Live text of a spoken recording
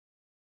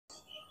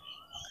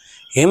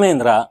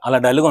ఏమైందిరా అలా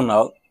డల్గా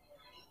ఉన్నావు?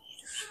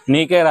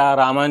 నీకే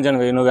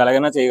రామాంజన్వి, నువ్వు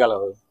ఎలాగైనా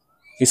చేయగలవు.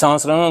 ఈ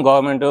సంవత్సరం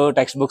గవర్నమెంట్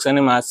టెక్స్ట్ బుక్స్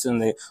అన్ని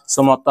మార్చింది.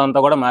 సో మొత్తం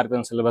అంతా కూడా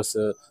మారిపోయింది సిలబస్.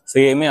 సో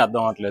ఏమీ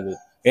అర్థం అవ్వట్లేదు,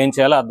 ఏం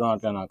చేయాలో అర్థం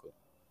అవ్వట్లేదు నాకు.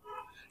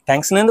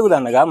 టెన్షన్ ఎందుకు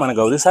దండగా, మన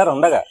గౌరీ సార్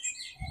ఉండగా.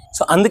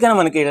 సో అందుకని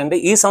మనకి ఏంటంటే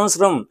ఈ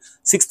సంవత్సరం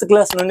 6th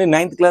క్లాస్ నుండి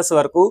 9th క్లాస్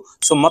వరకు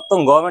సో మొత్తం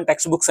గవర్నమెంట్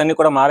టెక్స్ట్ బుక్స్ అన్ని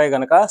కూడా మారాయి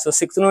కనుక సో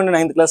 6th నుండి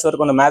 9th క్లాస్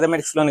వరకు ఉన్న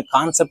మ్యాథమెటిక్స్లోని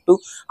కాన్సెప్ట్,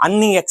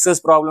 అన్ని ఎక్సైజ్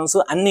ప్రాబ్లమ్స్,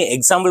 అన్ని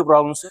example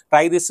problems,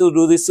 try this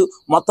do this,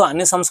 మొత్తం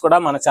అన్ని సమ్స్ కూడా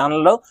మన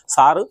ఛానల్లో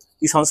సారు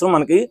ఈ సంవత్సరం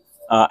మనకి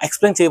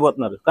ఎక్స్ప్లెయిన్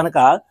చేయబోతున్నారు కనుక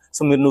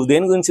సో నువ్వు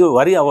దేని గురించి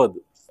వరి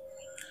అవ్వద్దు.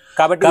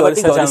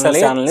 కాబట్టి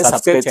ఛానల్ని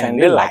సబ్స్క్రైబ్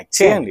చేయండి, లైక్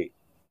చేయండి.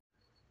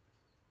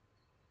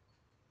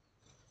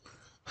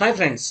 Hi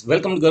friends,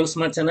 welcome to Gaurav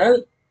smart channel.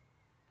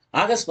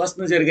 August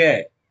 1st జరిగే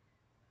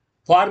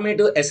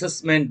formative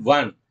assessment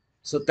 1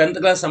 so 10th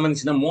class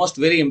సంబంధించిన మోస్ట్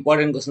వెరీ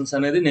ఇంపార్టెంట్ క్వశ్చన్స్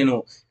అనేది నేను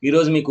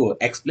ఈరోజు మీకు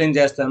ఎక్స్ప్లెయిన్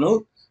చేస్తాను.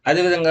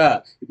 అదేవిధంగా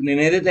ఇప్పుడు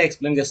నేను ఏదైతే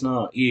ఎక్స్ప్లెయిన్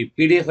చేస్తున్నానో ఈ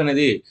పీడిఎఫ్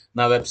అనేది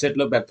నా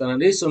వెబ్సైట్లో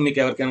పెడతానండి. సో మీకు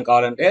ఎవరికైనా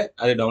కావాలంటే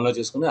అది డౌన్లోడ్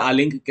చేసుకోండి. ఆ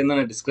లింక్ కింద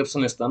నేను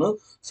డిస్క్రిప్షన్లో ఇస్తాను.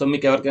 సో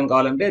మీకు ఎవరికైనా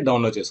కావాలంటే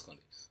డౌన్లోడ్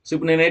చేసుకోండి. సో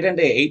ఇప్పుడు నేను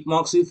ఏంటంటే 8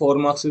 మార్క్స్వి, 4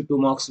 మార్క్స్వి,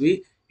 2 మార్క్స్వి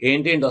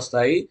ఏంటేంటి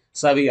వస్తాయి,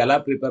 సో అవి ఎలా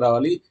ప్రిపేర్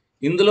అవ్వాలి,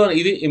 ఇందులో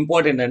ఇది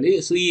ఇంపార్టెంట్ అండి.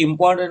 సో ఈ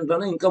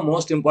ఇంపార్టెంట్లోనే ఇంకా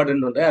మోస్ట్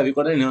ఇంపార్టెంట్ ఉంటాయి, అవి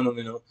కూడా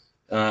నేను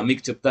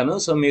మీకు చెప్తాను.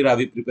 సో మీరు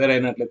అవి ప్రిపేర్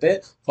అయినట్లయితే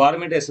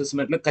ఫార్మేటివ్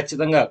అసెస్మెంట్లో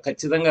ఖచ్చితంగా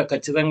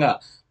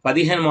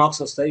 15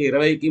 మార్క్స్ వస్తాయి.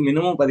 20కి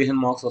మినిమం 15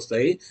 మార్క్స్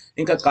వస్తాయి.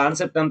 ఇంకా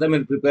కాన్సెప్ట్ అంతా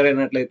మీరు ప్రిపేర్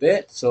అయినట్లయితే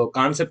సో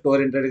కాన్సెప్ట్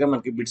ఓరియంటెడ్గా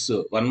మనకి బిట్స్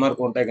 1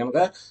 మార్క్ ఉంటాయి కనుక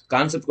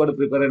కాన్సెప్ట్ కూడా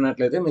ప్రిపేర్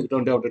అయినట్లయితే మీకు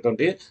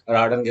 20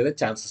 రావడానికి అయితే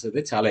ఛాన్సెస్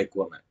అయితే చాలా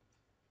ఎక్కువ ఉన్నాయి.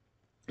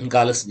 ఇంకా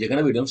ఆలస్యం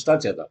చేయకుండా వీడియోని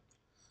స్టార్ట్ చేద్దాం.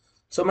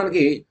 సో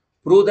మనకి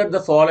prove that the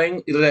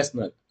following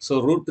irrational. So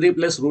 √3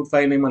 +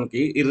 √5ని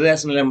మనకి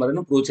ఇర్రేషనల్ నెంబర్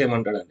అని ప్రూవ్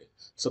చేయమంటాడండి.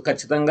 సో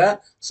ఖచ్చితంగా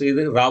సో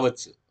ఇది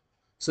రావచ్చు.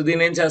 సో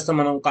దీన్ని ఏం చేస్తాం,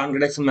 మనం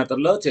కాంట్రడిక్షన్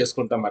మెథడ్లో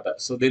చేసుకుంటాం అన్నమాట.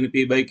 సో దీన్ని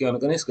p/q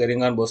అనుకుని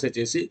స్క్వేరింగ్ ఆన్ బోసే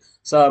చేసి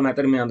సో ఆ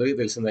మెథడ్ మీ అందరికీ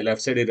తెలిసిందే.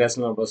 లెఫ్ట్ సైడ్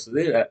ఇర్రేషనల్ నెంబర్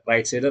వస్తుంది,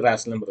 రైట్ సైడ్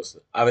రేషనల్ నెంబర్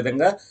వస్తుంది. ఆ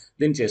విధంగా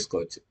దీన్ని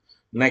చేసుకోవచ్చు.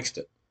 Next,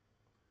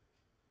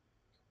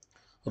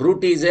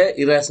 route is a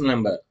irrational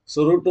number. So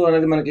 √2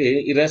 అనేది మనకి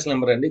ఇర్రేషనల్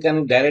నెంబర్ అండి,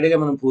 కానీ డైరెక్ట్గా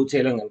మనం ప్రూవ్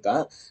చేయలేం కనుక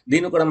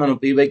దీన్ని కూడా మనం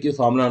p/q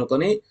ఫార్ములా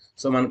అనుకొని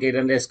సో మనకి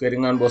ఏంటంటే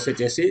స్క్వేరింగ్ ఆన్ బోసే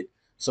చేసి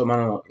సో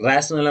మనం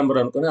రేషనల్ నెంబర్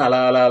అనుకుని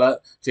అలా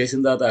చేసిన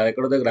తర్వాత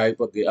ఎక్కడో దగ్గర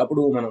అయిపోద్ది,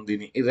 అప్పుడు మనం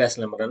దీన్ని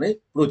ఇర్రేషనల్ నెంబర్ అని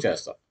ప్రూవ్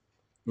చేస్తాం.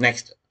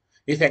 Next,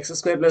 if x²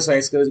 +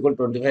 y² =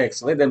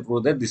 25xy then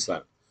prove that this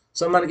one.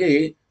 So మనకి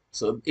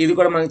సో ఇది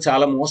కూడా మనకి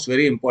చాలా మోస్ట్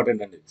వెరీ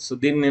ఇంపార్టెంట్ అండి. సో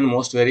దీన్ని నేను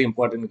మోస్ట్ వెరీ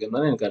ఇంపార్టెంట్ కింద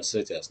నేను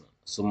కన్సిడర్ చేస్తున్నాను.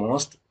 So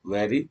most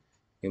very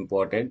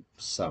important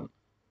some.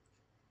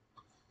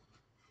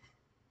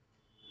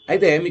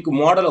 అయితే మీకు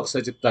మోడల్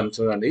ఒకసారి చెప్తాను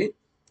చూడండి.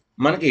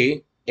 మనకి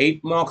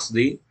 8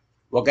 మార్క్స్ది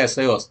ఒక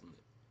ఎస్ఐ వస్తుంది,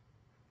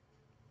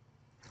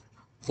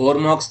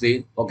 4 మార్క్స్ది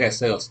ఒక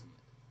ఎస్ఐ వస్తుంది.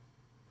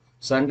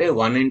 సో అంటే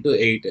 1 ×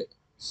 8,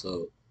 సో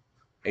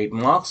 8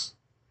 మార్క్స్,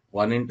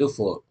 1 ×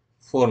 4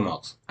 4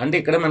 మార్క్స్, అంటే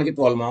ఇక్కడ మనకి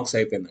 12 మార్క్స్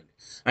అయిపోయిందండి.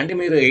 అంటే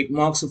మీరు 8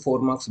 మార్క్స్ 4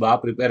 మార్క్స్ బాగా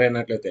ప్రిపేర్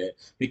అయినట్లయితే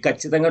మీకు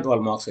ఖచ్చితంగా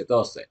 12 మార్క్స్ అయితే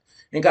వస్తాయి.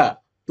 ఇంకా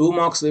 2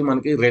 మార్క్స్వి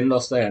మనకి 2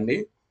 వస్తాయండి.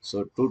 సో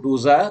 2 × 2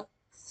 =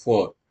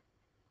 4,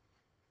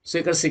 సో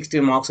ఇక్కడ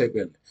 16 మార్క్స్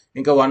అయిపోయింది.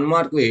 ఇంకా 1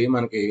 మార్క్వి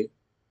మనకి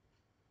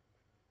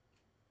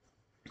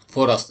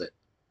 4 వస్తాయి,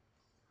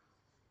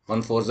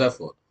 1 × 4 =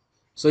 4.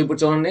 సో ఇప్పుడు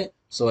చూడండి,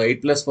 సో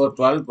 8 + 4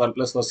 12, 12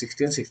 + 4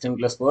 16, 16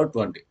 + 4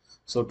 20,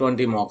 సో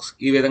 20 మార్క్స్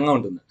ఈ విధంగా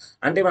ఉంటుంది.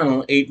 అంటే మనం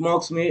 8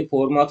 మార్క్స్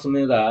 4 మార్క్స్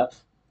మీద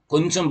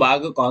కొంచెం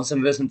బాగా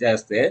కాన్సన్ట్రేషన్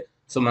చేస్తే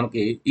సో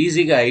మనకి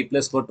ఈజీగా 8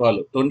 + 4 12,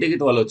 20కి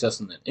 12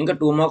 వచ్చేస్తుంది. ఇంకా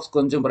 2 మార్క్స్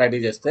కొంచెం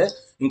ప్రాక్టీస్ చేస్తే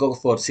ఇంకొక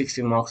 4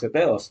 16 మార్క్స్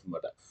అయితే వస్తుంది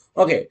అన్నమాట.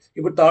 ఓకే,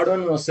 ఇప్పుడు థర్డ్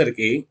వన్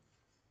వచ్చేసరికి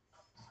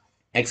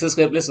x²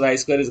 + y²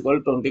 =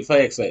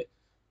 25xy.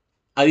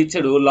 అది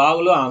ఇచ్చాడు,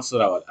 లాగ్లో ఆన్సర్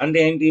రావాలి. అంటే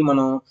ఏంటి,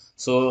 మనం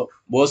so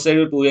both side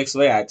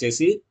 2xy add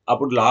చేసి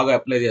అప్పుడు లాగ్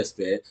అప్లై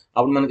చేస్తే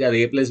అప్పుడు మనకి అది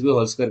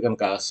a+b²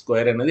 కనుక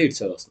స్క్వేర్ అనేది ఇటు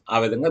సైడ్ వస్తుంది. ఆ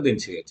విధంగా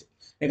దీన్ని చేయొచ్చు.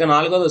 ఇక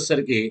నాలుగోది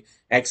వచ్చేసరికి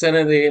x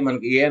అనేది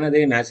మనకి a అనేది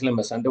న్యాచురల్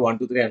నెంబర్స్ అంటే 1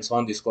 2 3 అండ్ సో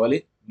ఆన్ తీసుకోవాలి,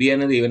 b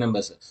అనేది even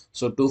numbers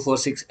so 2 4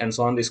 6 and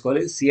so on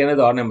తీసుకోవాలి, c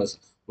అనేది odd numbers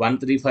 1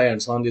 3 5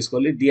 and so on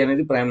తీసుకోవాలి, d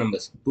అనేది prime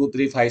numbers 2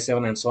 3 5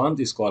 7 and so on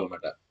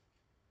తీసుకోవాలన్నమాట.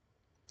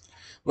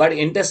 వాడి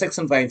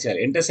ఇంటర్సెక్షన్ ఫైన్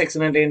చేయాలి.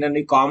 ఇంటర్సెక్షన్ అంటే ఏంటండి,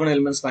 కామన్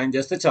ఎలిమెంట్స్ ఫైన్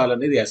చేస్తే చాలు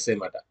అండి, ఇది ఎస్ఐ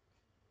అన్నమాట.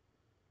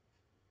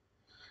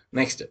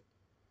 నెక్స్ట్,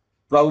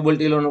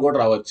 ప్రాబబిలిటీలోనూ కూడా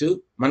రావచ్చు.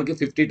 మనకి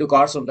 52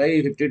 కార్డ్స్ ఉంటాయి. ఈ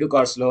 52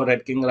 కార్డ్స్లో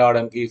రెడ్ కింగ్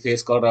రావడానికి,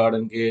 ఫేస్ కార్డ్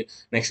రావడానికి,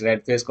 నెక్స్ట్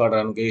రెడ్ ఫేస్ కార్డ్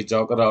రావడానికి,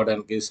 జోకర్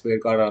రావడానికి,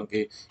 స్పేడ్ కార్డ్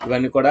రావడానికి,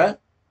 ఇవన్నీ కూడా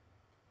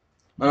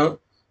మనం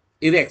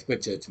ఇది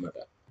ఎక్స్పెక్ట్ చేయొచ్చు అన్నమాట.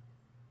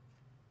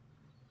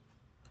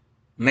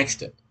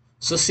 Next,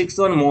 so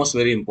 6th one most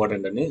very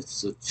important అండి.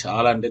 సో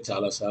చాలా అంటే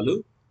చాలాసార్లు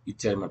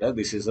ఇచ్చారనమాట.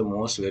 This is the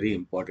most very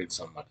importance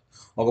అన్నమాట.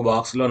 ఒక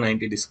బాక్స్లో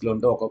 90 డిస్క్లు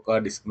ఉంటే ఒక్కొక్క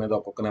డిస్క్ మీద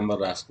ఒక్కొక్క నెంబర్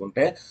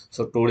రాసుకుంటే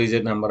సో 2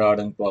 డిజిట్ నెంబర్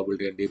రావడానికి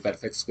ప్రాబిలిటీ ఏంటి,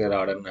 పర్ఫెక్ట్ స్క్వేర్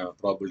రావడానికి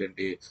ప్రాబిలిటీ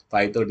ఏంటి,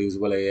 5తో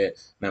డివిజిబుల్ అయ్యే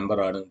నెంబర్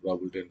రావడానికి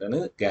ప్రాబిలిటీ ఏంటి అని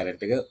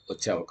గ్యారెంటీగా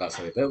వచ్చే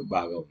అవకాశం అయితే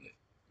బాగా ఉంది.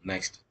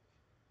 నెక్స్ట్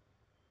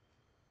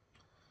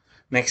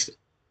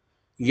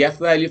ఎఫ్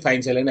వాల్యూ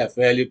ఫైన్ చేయాలండి. ఎఫ్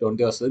వాల్యూ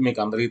 20 వస్తుంది, మీకు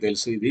అందరికీ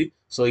తెలుసు ఇది.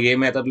 సో ఏ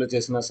మెథడ్లో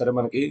చేసినా సరే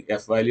మనకి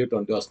ఎఫ్ వాల్యూ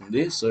 20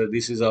 వస్తుంది. So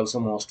this is also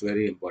most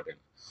very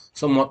important.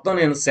 So మొత్తం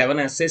నేను 7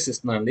 ఎస్ఐస్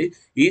ఇస్తున్నాను అండి.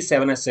 ఈ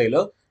 7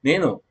 ఎస్ఐలో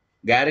నేను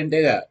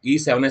గ్యారంటీగా ఈ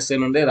 7 ఎస్ఐ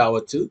నుండే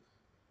రావచ్చు.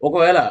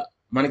 ఒకవేళ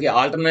మనకి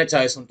ఆల్టర్నేట్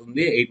చాయిస్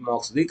ఉంటుంది 8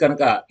 మార్క్స్ది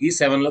కనుక ఈ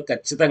 7లో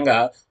ఖచ్చితంగా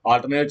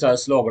ఆల్టర్నేట్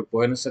చాయిస్లో ఒకటి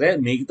పోయినా సరే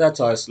మిగతా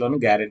చాయిస్లోని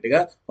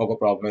గ్యారంటీగా ఒక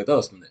ప్రాబ్లం అయితే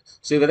వస్తుంది.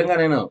 సో ఈ విధంగా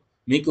నేను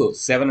మీకు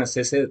 7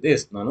 ఎస్ఐస్ అయితే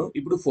ఇస్తున్నాను.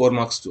 ఇప్పుడు 4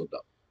 మార్క్స్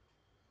చూద్దాం.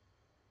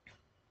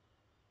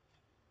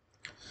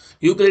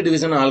 యూక్లిడ్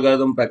డివిజన్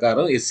ఆల్గారిథం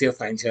ప్రకారం ఎస్సీఎఫ్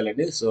ఫైన్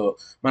చేయాలండి. సో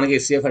మనకి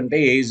ఎస్సీఎఫ్ అంటే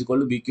ఏ is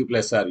equal to BQ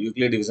plus are.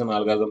 Euclid division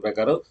algorithm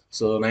ప్రకారం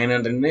సో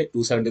 900ని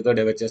 270తో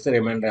డివైడ్ చేస్తే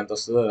రిమైండర్ ఎంత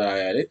వస్తుందో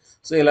రాయాలి.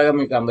 సో ఇలాగ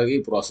మీకు అందరికీ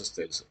ఈ ప్రాసెస్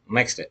తెలుసు.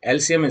 నెక్స్ట్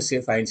ఎల్సీఎం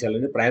ఎస్సీఎఫ్ ఫైన్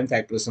చేయాలండి ప్రైమ్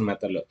ఫ్యాక్టరేషన్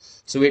మెథడ్లో.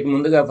 సో వీటి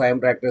ముందుగా ప్రైమ్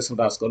ఫ్యాక్టరేషన్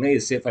రాసుకొని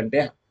ఎస్సీఎఫ్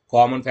అంటే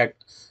కామన్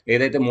ఫ్యాక్ట్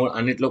ఏదైతే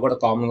అన్నింటిలో కూడా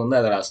కామన్ ఉందో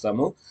అది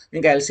రాస్తాము.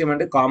 ఇంకా ఎల్సీఎం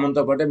అంటే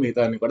కామన్తో పాటు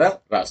మిగతా అన్ని కూడా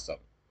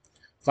రాస్తాము.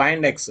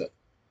 Find X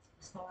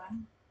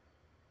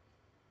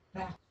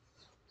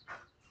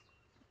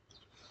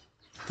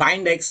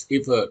find x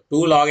if 2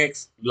 log x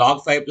log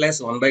 5 plus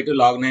 1/2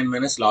 log 9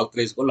 minus log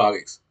 3 is equal log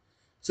x.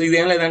 So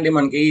ఇదేం లేదండి,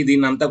 మనకి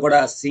దీన్ని అంతా కూడా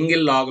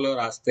సింగిల్ లాగ్లో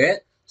రాస్తే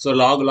సో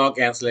లాగ్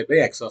క్యాన్సిల్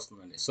అయిపోయి ఎక్స్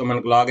వస్తుందండి. సో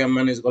మనకి log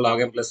MN is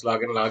log M plus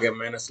log N log M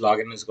minus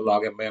log N is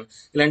log M by ఎన్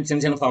ఇలాంటి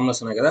చిన్న చిన్న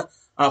ఫార్ములాస్ ఉన్నాయి కదా,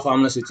 ఆ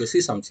ఫార్ములాస్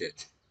వచ్చేసి సమ్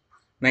చేయొచ్చు.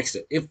 Next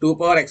if 2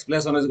 power x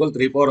plus 1 is equal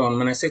 3 power 1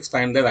 minus x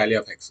find the value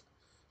of x.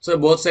 So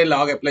both side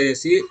log apply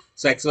చేసి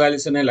so X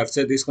values అనే లెఫ్ట్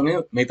సైడ్ తీసుకుని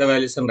మిగతా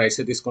వాల్యూస్ అని రైట్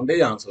సైడ్ తీసుకుంటే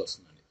ఈ ఆన్సర్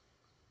వస్తుందండి.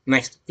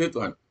 Next fifth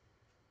one,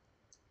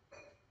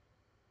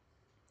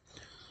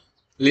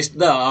 list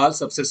the all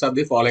subsets of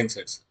the following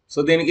sets. So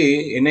దీనికి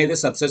ఎన్ని అయితే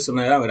సబ్సెట్స్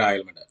ఉన్నాయో అవి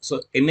రాయాలన్నమాట. సో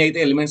ఎన్ని అయితే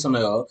ఎలిమెంట్స్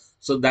ఉన్నాయో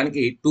సో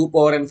దానికి 2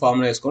 power n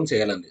ఫార్ములా వేసుకొని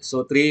చేయాలండి. సో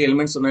 3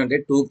 ఎలిమెంట్స్ ఉన్నాయంటే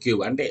 2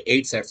 cube అంటే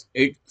 8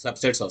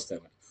 సబ్సెట్స్ వస్తాయి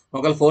అన్నమాట.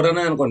 ఒకవేళ 4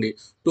 అనే అనుకోండి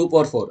 2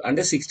 power 4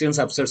 అంటే 16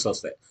 సబ్సెట్స్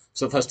వస్తాయి.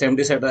 సో ఫస్ట్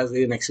ఎంటీ సెట్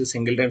రాసి నెక్స్ట్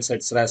సింగిల్టన్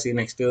సెట్స్ రాసి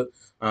నెక్స్ట్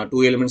 2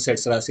 ఎలిమెంట్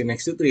సెట్స్ రాసి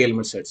నెక్స్ట్ 3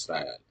 ఎలిమెంట్ సెట్స్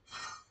రాయాలి.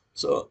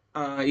 సో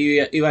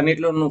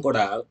ఇవన్నిటిలోనూ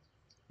కూడా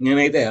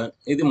నేనైతే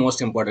ఇది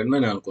మోస్ట్ ఇంపార్టెంట్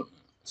నేను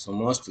అనుకుంటున్నాను. So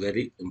most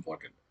very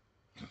important.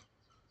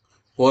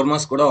 4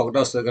 marks కూడా ఒకటే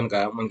వస్తుంది కనుక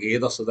మనకి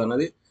ఏది వస్తుంది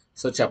అన్నది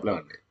సో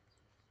చెప్పలేమండి.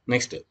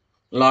 Next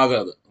log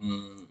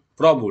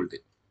probability.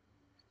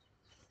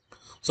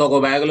 సో ఒక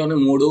బ్యాగ్లోని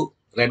 3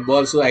 రెడ్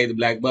బాల్స్ 5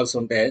 బ్లాక్ బాల్స్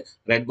ఉంటే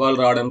రెడ్ బాల్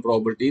రావడానికి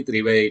ప్రాబిలిటీ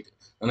 3/8,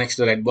 నెక్స్ట్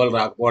రెడ్ బాల్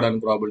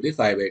రాకపోవడానికి ప్రాబిలిటీ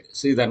 5/8.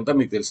 సో ఇదంతా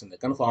మీకు తెలిసిందే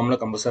కానీ formula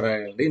compulsory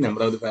రాయాలండి.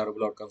 Number of the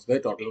favourable outcomes by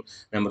total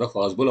number of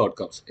possible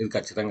outcomes, ఇది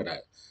ఖచ్చితంగా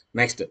రాయాలి.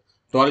 Next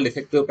 12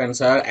 defective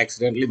pens are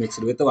accidentally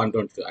mixed with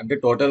 122 అంటే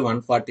టోటల్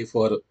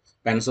 144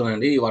 పెన్స్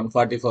ఉన్నాయండి. ఈ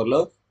 144లో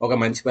ఒక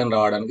మంచి పెన్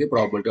రావడానికి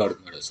ప్రాబిలిటీ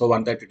అడుగుతున్నాడు. సో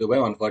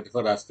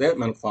 132/144 రాస్తే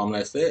మనకు ఫార్ములా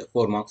వేస్తే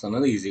 4 మార్క్స్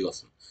అనేది ఈజీగా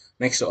వస్తుంది.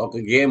 నెక్స్ట్ ఒక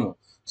గేమ్,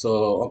 సో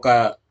ఒక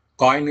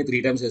కాయిన్ని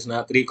 3 times వేసిన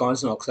 3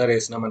 కాయిన్స్ని ఒకసారి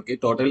వేసినా మనకి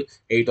టోటల్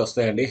 8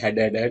 వస్తాయండి. Head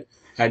head head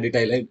head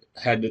tile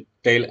head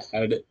tile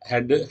head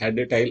head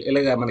head tile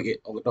ఇలాగా మనకి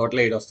ఒక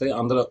టోటల్ 8 వస్తాయి.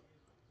 అందులో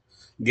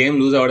గేమ్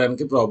లూజ్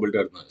అవ్వడానికి ప్రాబిలిటీ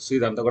అడుగుతున్నారు. సో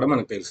ఇదంతా కూడా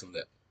మనకు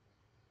తెలిసిందే.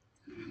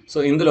 సో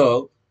ఇందులో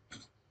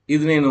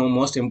ఇది నేను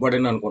మోస్ట్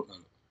ఇంపార్టెంట్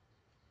అనుకుంటున్నాను,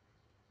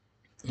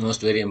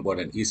 మోస్ట్ వెరీ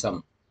ఇంపార్టెంట్. ఈ సమ్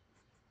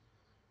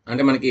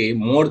అంటే మనకి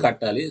మోడ్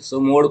కట్టాలి. సో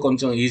మోడ్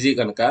కొంచెం ఈజీ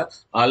కనుక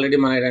ఆల్రెడీ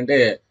మన ఏంటంటే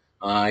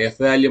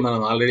ఎఫ్ వాల్యూ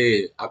మనం ఆల్రెడీ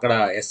అక్కడ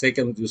ఎస్ఐ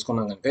కింద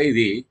చూసుకున్నాం కనుక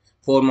ఇది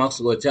 4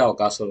 మార్క్స్కి వచ్చే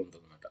అవకాశం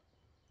ఉంటుంది అన్నమాట.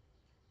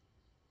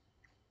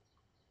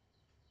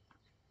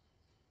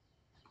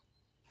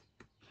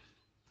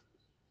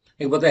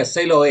 ఇకపోతే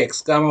ఎస్ఐలో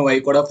ఎక్స్ కామా వై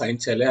కూడా ఫైన్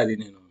చేయాలి, అది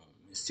నేను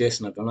మిస్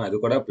చేసినట్టున్నా, అది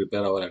కూడా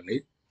ప్రిపేర్ అవ్వాలండి.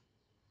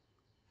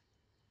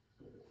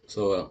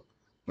 సో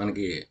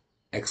మనకి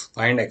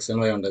ఫైండ్ ఎక్స్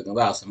అండ్ వై ఉంటుంది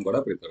కదా, ఆ సమ్ కూడా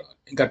ప్రిపేర్ అవ్వాలి.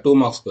 ఇంకా 2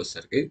 మార్క్స్కి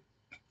వచ్చేసరికి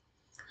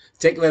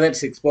check whether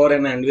 6 power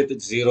n and with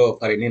 0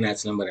 for any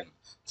natural number n.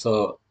 So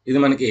ఇది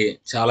మనకి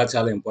చాలా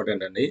చాలా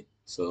ఇంపార్టెంట్ అండి.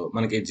 సో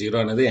మనకి 0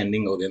 అనేది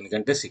ఎండింగ్ అవుతుంది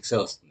ఎందుకంటే 6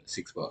 వస్తుంది,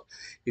 6 power.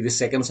 ఇది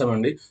సెకండ్ సమ్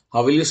అండి.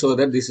 How will you show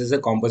that this is a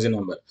composite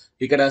number.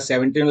 ఇక్కడ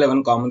 17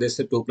 11 కామన్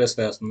చేస్తే 2 +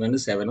 5 వస్తుందండి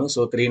 7.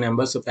 సో 3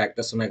 నెంబర్స్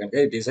ఫ్యాక్టర్స్ ఉన్నాయి కనుక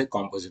it is a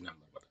composite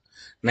number.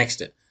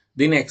 Next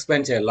దీన్ని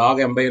ఎక్స్పెండ్ చేయాలి. లాగ్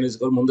m బై n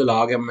ముందు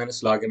log m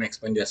minus log n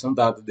expand చేస్తాం,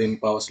 తర్వాత దీన్ని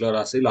పవర్స్లో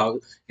రాసి log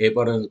a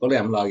power n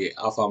m log a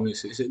ఆ ఫార్మ్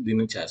యూస్ చేసి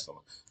దీన్ని చేస్తాం.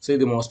 సో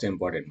ఇది మోస్ట్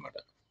ఇంపార్టెంట్ అనమాట.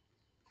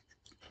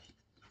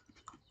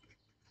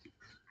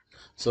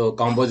 సో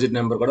కాంపోజిట్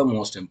నెంబర్ కూడా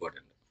మోస్ట్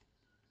ఇంపార్టెంట్.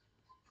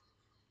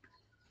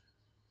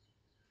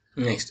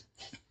 నెక్స్ట్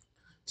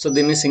సో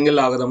దీన్ని సింగిల్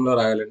లాగదంలో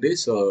రాయాలండి.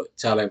 సో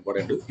చాలా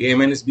important. a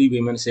 - b b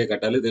 - a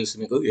కట్టాలి, తెలుసు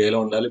మీకు. ఏలో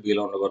ఉండాలి,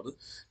 బీలో ఉండకూడదు.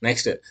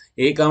 Next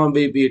a,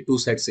 b, b 2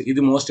 sets,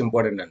 ఇది మోస్ట్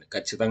ఇంపార్టెంట్ అండి,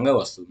 ఖచ్చితంగా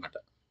వస్తుంది అన్నమాట,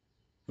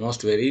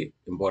 most very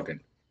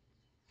important.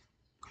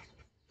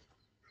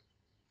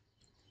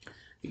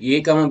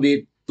 a, b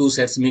 2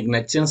 sets మీకు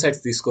నచ్చిన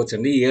సెట్స్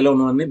తీసుకోవచ్చండి. ఏలో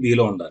ఉన్నవన్నీ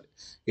బీలో ఉండాలి,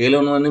 ఏలో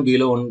ఉన్నవన్నీ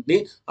బీలో ఉండి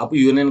అప్పుడు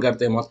యూనియన్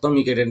కడితే మొత్తం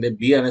మీకు ఏంటంటే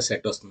బి అనే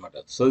సెట్ వస్తుంది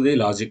అన్నమాట. సో ఇది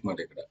లాజిక్ మాట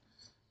ఇక్కడ,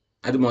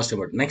 అది మోస్ట్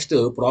ఇంపార్టెంట్. నెక్స్ట్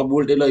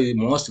ప్రాబిలిటీలో ఇది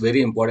మోస్ట్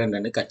వెరీ ఇంపార్టెంట్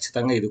అండి,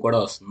 ఖచ్చితంగా ఇది కూడా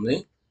వస్తుంది.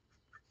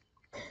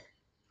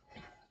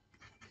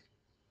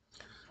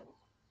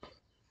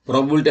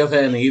 Probability of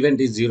an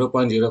event is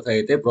 0.05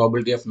 అయితే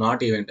probability of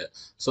not event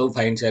so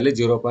fine చేయాలి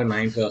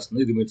 0.95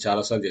 వస్తుంది. ఇది మీరు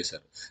చాలాసార్లు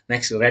చేశారు.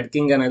 నెక్స్ట్ రెడ్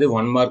కింగ్ అనేది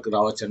 1 మార్క్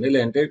రావచ్చు అండి,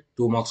 లేదంటే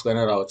 2 మార్క్స్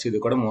పైన రావచ్చు.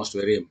 ఇది కూడా most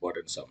very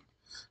important some.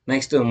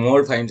 Next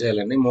mode fine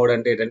చేయాలండి. మోడ్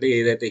అంటే ఏంటంటే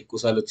ఏదైతే ఎక్కువ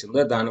సార్లు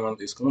వచ్చిందో దాన్ని మనం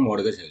తీసుకుని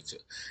మోడ్గా చేయొచ్చు.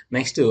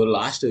 నెక్స్ట్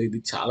లాస్ట్ ఇది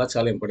చాలా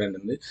చాలా ఇంపార్టెంట్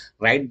అండి.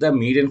 Right the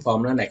median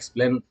formula and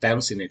explain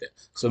terms in it.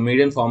 So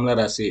median formula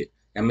రాసి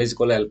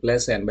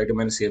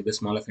m=l+n/2 -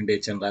 small f into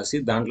h అని రాసి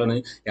దాంట్లోని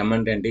m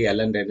అంటే ఏంటి, l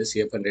అంటే ఏంటి,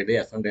 cf అంటే ఏంటి,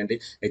 f అంటే ఏంటి,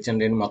 h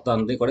అంటే ఏంటి మొత్తం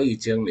అన్ని కూడా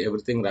ఈచ్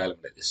ఎవ్రీథింగ్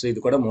రాయాలండి. సో ఇది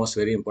కూడా most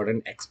very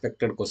important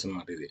expected question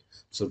మాట ఇది.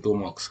 సో 2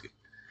 మార్క్స్కి.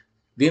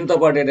 దీంతో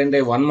పాటు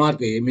ఏంటంటే 1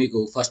 మార్క్ మీకు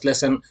first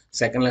lesson,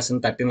 second lesson,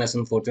 13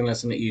 lesson, 14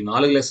 lesson ఈ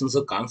 4 లెసన్స్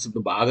కాన్సెప్ట్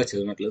బాగా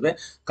చదివినట్లయితే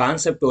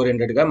కాన్సెప్ట్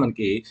ఓరియంటెడ్గా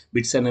మనకి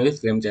బిట్స్ అనేవి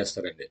ఫ్రేమ్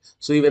చేస్తారండి.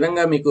 సో ఈ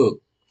విధంగా మీకు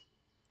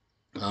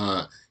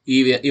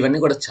ఇవన్నీ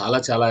కూడా చాలా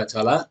చాలా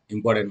చాలా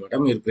ఇంపార్టెంట్ అనమాట.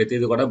 మీరు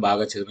ప్రతిదీ కూడా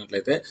బాగా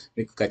చదివినట్లయితే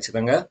మీకు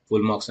ఖచ్చితంగా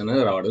ఫుల్ మార్క్స్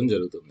అనేది రావడం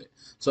జరుగుతుంది.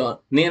 సో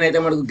నేనైతే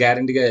మటుకు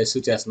గ్యారంటీగా ఎస్యూ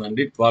చేస్తున్నాను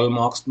అండి. 12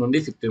 మార్క్స్ నుండి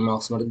 15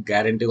 మార్క్స్ మటుకు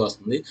గ్యారంటీగా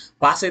వస్తుంది.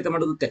 పాస్ అయితే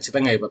మటుకు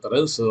ఖచ్చితంగా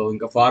అయిపోతారు. సో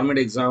ఇంకా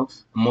ఫార్మేట్ ఎగ్జామ్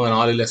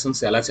 4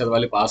 లెసన్స్ ఎలా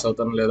చదవాలి, పాస్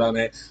అవుతాను లేదా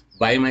అనే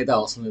భయం అయితే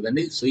అవసరం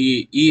లేదండి. సో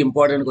ఈ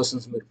ఇంపార్టెంట్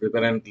క్వశ్చన్స్ మీరు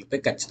ప్రిపేర్ అయినట్లయితే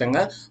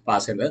ఖచ్చితంగా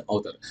పాస్ అయితే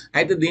అవుతారు.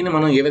 అయితే దీన్ని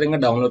మనం ఏ విధంగా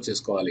డౌన్లోడ్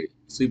చేసుకోవాలి,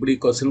 సో ఇప్పుడు ఈ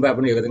క్వశ్చన్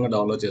పేపర్ని ఏ విధంగా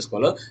డౌన్లోడ్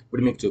చేసుకోవాలో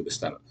ఇప్పుడు మీకు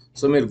చూపిస్తాను.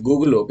 సో మీరు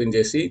గూగుల్ ఓపెన్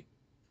చేసి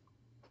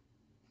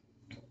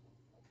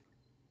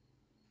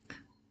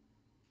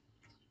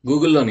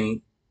గూగుల్లోని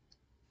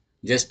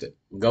జస్ట్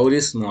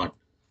గౌరీ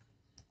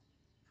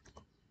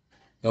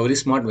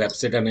స్మార్ట్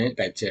వెబ్సైట్ అని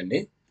టైప్ చేయండి.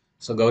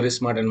 సో గౌరీ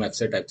స్మార్ట్ అనే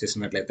వెబ్సైట్ టైప్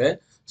చేసినట్లయితే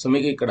సో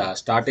మీకు ఇక్కడ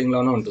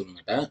స్టార్టింగ్లోనే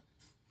ఉంటుందన్నమాట.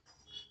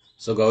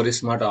 So Gauri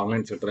smart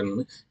online tutor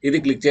అని ఇది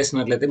క్లిక్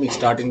చేసినట్లయితే మీకు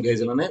స్టార్టింగ్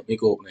పేజ్లోనే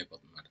మీకు ఓపెన్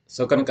అయిపోతుంది అన్నమాట.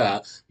 సో కనుక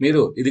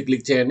మీరు ఇది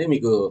క్లిక్ చేయండి,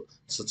 మీకు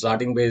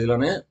స్టార్టింగ్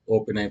పేజ్లోనే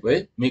ఓపెన్ అయిపోయి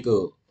మీకు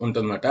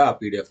ఉంటుందన్నమాట. ఆ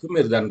పీడిఎఫ్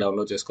మీరు దాన్ని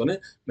డౌన్లోడ్ చేసుకొని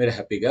మీరు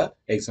హ్యాపీగా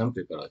ఎగ్జామ్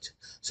ప్రిపేర్ అవ్వచ్చు.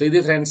 సో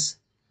ఇది ఫ్రెండ్స్,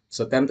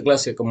 సో 10th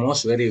క్లాస్ యొక్క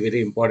most very very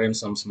important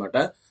sums అన్నమాట.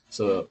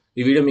 సో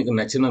ఈ వీడియో మీకు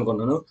నచ్చింది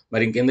అనుకుంటున్నాను.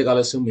 మరి ఇంకెందుకు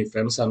ఆలస్యం, మీ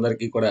ఫ్రెండ్స్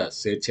అందరికీ కూడా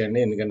షేర్ చేయండి,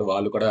 ఎందుకంటే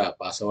వాళ్ళు కూడా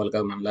పాస్ అవ్వాలి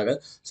కదా మనలాగా.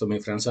 సో మీ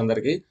ఫ్రెండ్స్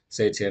అందరికీ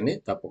షేర్ చేయండి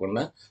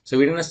తప్పకుండా. సో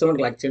వీడియో నచ్చితే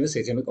లైక్ చేయండి,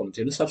 షేర్ చేయండి, కామెంట్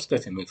చేయండి,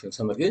 సబ్స్క్రైబ్ చేయండి, మీ ఫ్రెండ్స్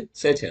అందరికీ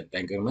షేర్ చేయండి.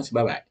 Thank you very much,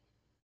 bye.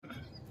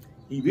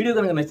 ఈ వీడియో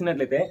కనుక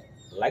నచ్చినట్లయితే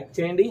లైక్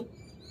చేయండి,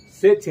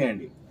 షేర్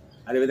చేయండి,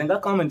 అదేవిధంగా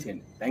కామెంట్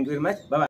చేయండి. Thank you very much, bye.